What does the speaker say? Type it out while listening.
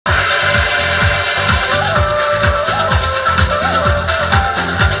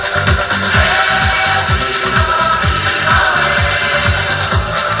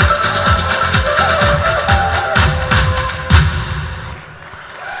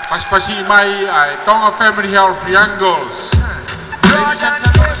Pasi mai ai Tonga Family Health Young Girls. Ladies and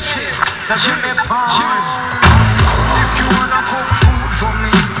gentlemen, if you wanna cook food for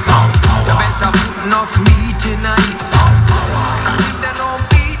me, you better put enough meat in it. Cause if they don't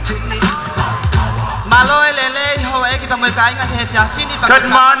meat in it. Good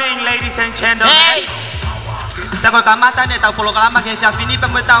morning, ladies and gentlemen. Hey!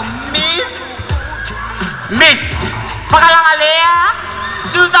 Miss Fakalangalea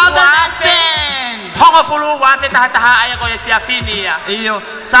 2010. Hongo fulu wante taha aya ko fiafini ya. Iyo,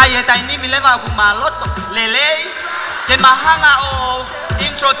 saya taini mileva kumaloto lele ke mahanga o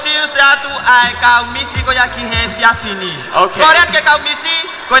introduce atu ai kau misi ko ya ki he fiafini. Okay. Korean ke kau misi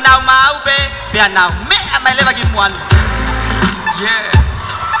ko nau mau be nau me amai leva ki muan. Yeah.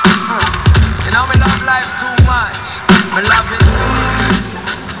 You know me love life too much. Me love it.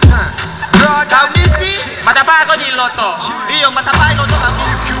 Kau misi Mataba ko ni loto. iyo matapai loto kau.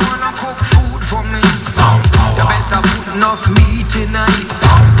 If you wanna cook food for me, you better put enough meat in it.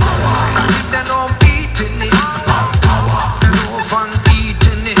 Cause if they don't eat in it, they don't fun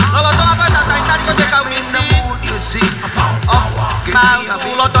eating it. Lolo to apa tak tadi ko ke kau misi. You see,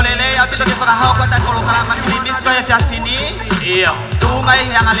 Mau loto lele abis ke pakahau ko tan kolo kala makini mis ko ya fiafini. Iyo. Tungai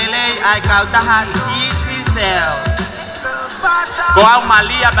yang lele ai kau tahan easy cell. Go out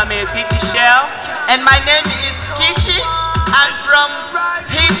Malia ba me tiki shell. And my name is Kichi. I'm from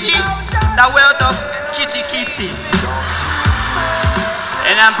Haiti, the world of Kichi Kichi.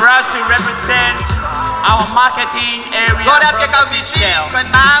 And I'm proud to represent our marketing area Korea ke kau from misi Shell. ko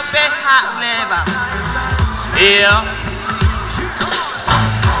mau be hak leva. Iyo.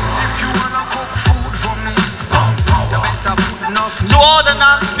 if you wanna cook food for me, you better put enough To all the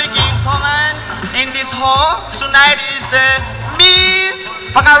non-speaking Tongan in this hall, tonight is the Miss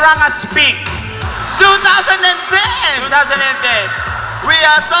Fakaranga speak 2010. 2010. We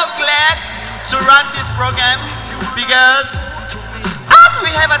are so glad to run this program because as we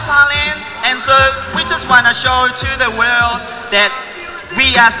have a talent, and so we just want to show to the world that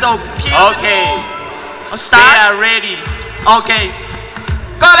we are so beautiful. Okay. They Start. are ready. Okay.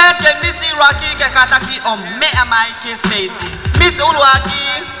 Kalian ke Miss Iraqi ke kataki om me amai ke Stacy. Miss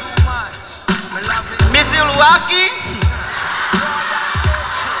Uluaki, Miss Uluaki,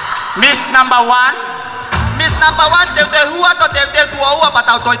 Miss number 1. Miss number 1 de hua to de tua hua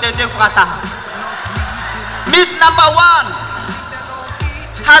patau to de frata. Miss number 1.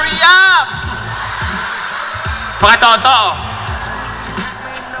 Hurry up. Pakatoto.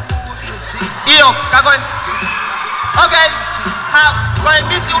 Iyo, kagoy. Okay. Ha, koi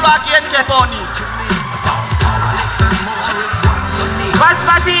Miss Uluaki en ke poni.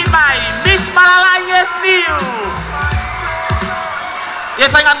 Paspasi mai Miss Malalayas New. Ye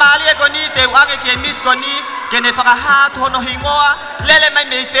fanga mali ko ni te wange ke Miss ko ni ke ne faka ha to no hingoa lele mai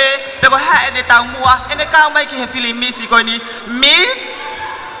me fe pe ko ha ene tau mua ene ka mai ke he fili Miss ko ni Miss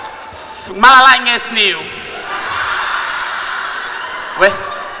Malalayas New. Weh.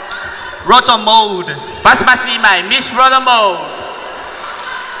 Roto mode. Paspasi mai Miss Rodomo.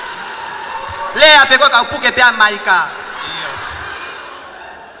 Le a pe ko ka puke pe mai ka.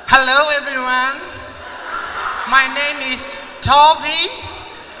 Hello everyone, my name is Toby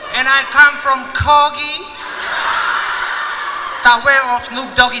and I come from Kogi, the way of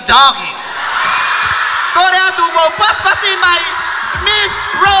Snoop Doggy Doggy. Korea tu mo pas pasi mai Miss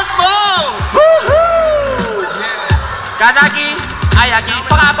Roto. Kadaki ayaki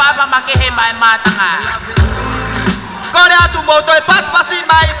apa makehe mai matanga. Korea tu mo to pas pasi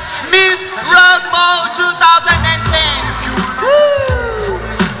mai Miss Roto 2010.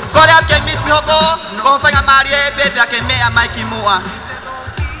 Korea ke Miss Hoko ko fanga mali e pe ke me amai ki mua.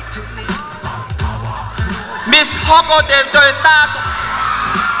 Miss Hoko de tato.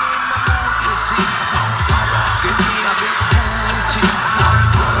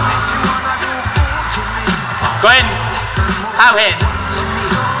 Gwen, how hen?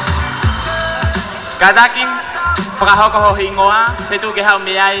 Kadaking pakahoko hingoa, setu ke hau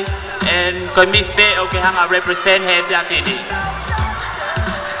miai and ko Miss Fe o ke hanga represent he fiafini.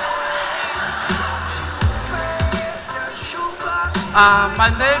 My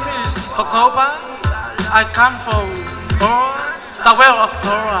name is Hokoba. I come from the well of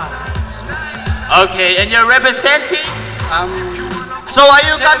Torah. Okay, and you're representing? So are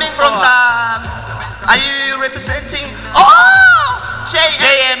you coming from the? Are you representing? Oh,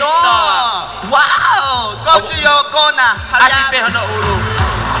 JM Store. Wow, go to your corner. Asipe hono uru.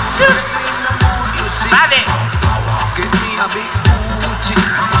 Bade.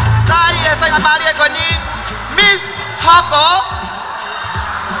 Saya saya Maria Goni, Miss Hoko,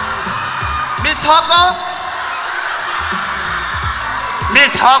 Miss Hoko,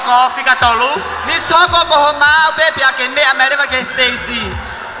 Miss Hoko Filitonu. Miss Hoko ko ma be pia ke me ameleva ke Stacy.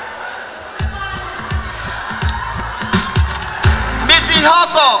 Missy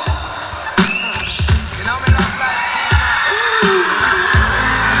Hoko.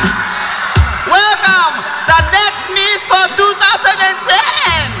 Welcome the next Miss for 2010.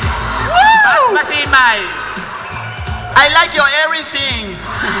 Woo! I like your everything.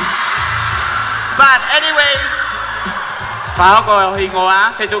 But anyways.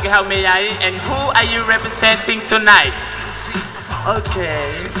 And who are you representing tonight?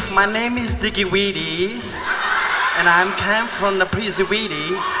 Okay, my name is Dicky Weedy, and I'm came from the Prison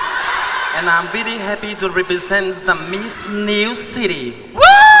Weedy, and I'm really happy to represent the Miss New City. Woo!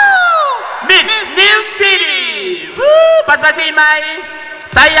 Miss New City! Woo! Paspasimay!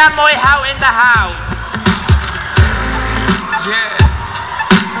 Saya mo'y how in the house. Yeah.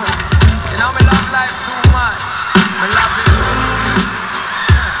 You know me love life too much. Me love it.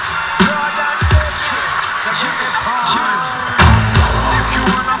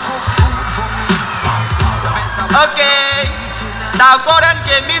 Okay. Now go and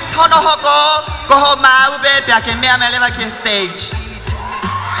get Miss Honohoko. Go home now, baby. I can make me leave the stage.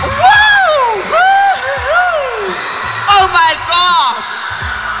 Woo! Oh my gosh!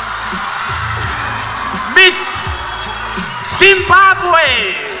 Miss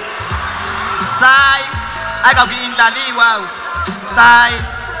Zimbabwe! Sai, I got the interview. Wow. Sai,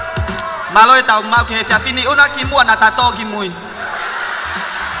 Maloy tao mau ke fia fini una ki mua na tato ki mui.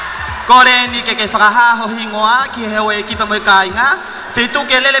 Kore ni ke whakaha ho hingoa ki hewe ki pa moi kai nga. Fitu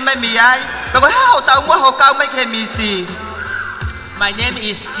ke lele mai mi ai. Pe ko ha ho tau mua ho kau mai ke misi. My name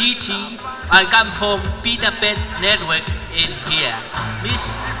is Gigi. I come from Peter Pan Network in here. Miss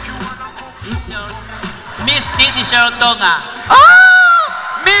Titi Tonga. Oh!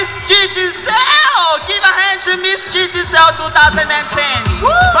 Miss Gigi Sell! Give a hand to Miss Gigi Sell 2010.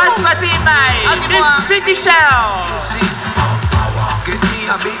 Woo! Miss Gigi Sell! Get me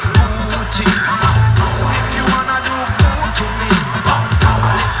a big booty. So if you wanna do good to me,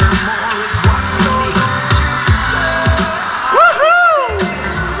 let the Morris watch me. Woohoo!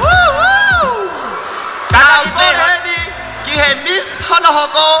 Woo-hoo! Now go ready. Ki he Miss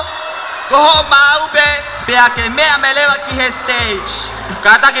Honohoko. Go home ma ube. Bea ke mea melewa ki he stage.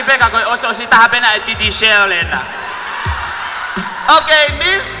 Kata ki peka koi oso si tahapena e Titi Shell lena. Okay,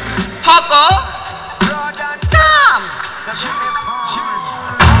 Miss Hoko. Come.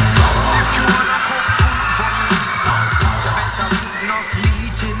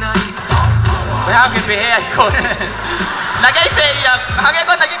 Behau ke pehe ai ko. Nagai pe ya, hage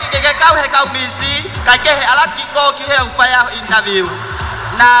ko nagi ke kau he kau misi, kai ke he alat ki ko ki he ufaya interview.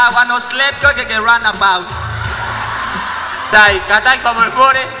 Na wano slap ko ke run about. Sai kata ki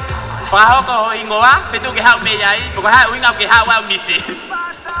pamore. Pahoko ho ingoa, fetu ke hau me yai, poko ha winga ke hau wa misi.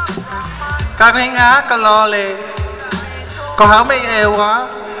 Karinga kalole, ko hau me ewa,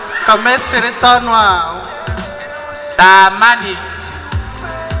 ka Miss Filitonu. Tamani.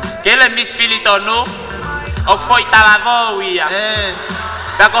 Kele Miss Filitonu, ok foi talavo ia.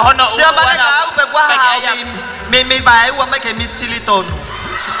 Da ko hono u. Sia bale ka u pe kwa hau me bai u mai ke Miss Filitonu.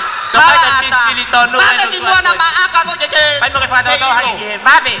 So pa ke Miss Filitonu. Ba ki mo na maaka ko ke. Pai mo ke fa do hai ki.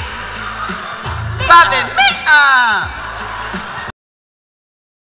 Babe. Babe me ah.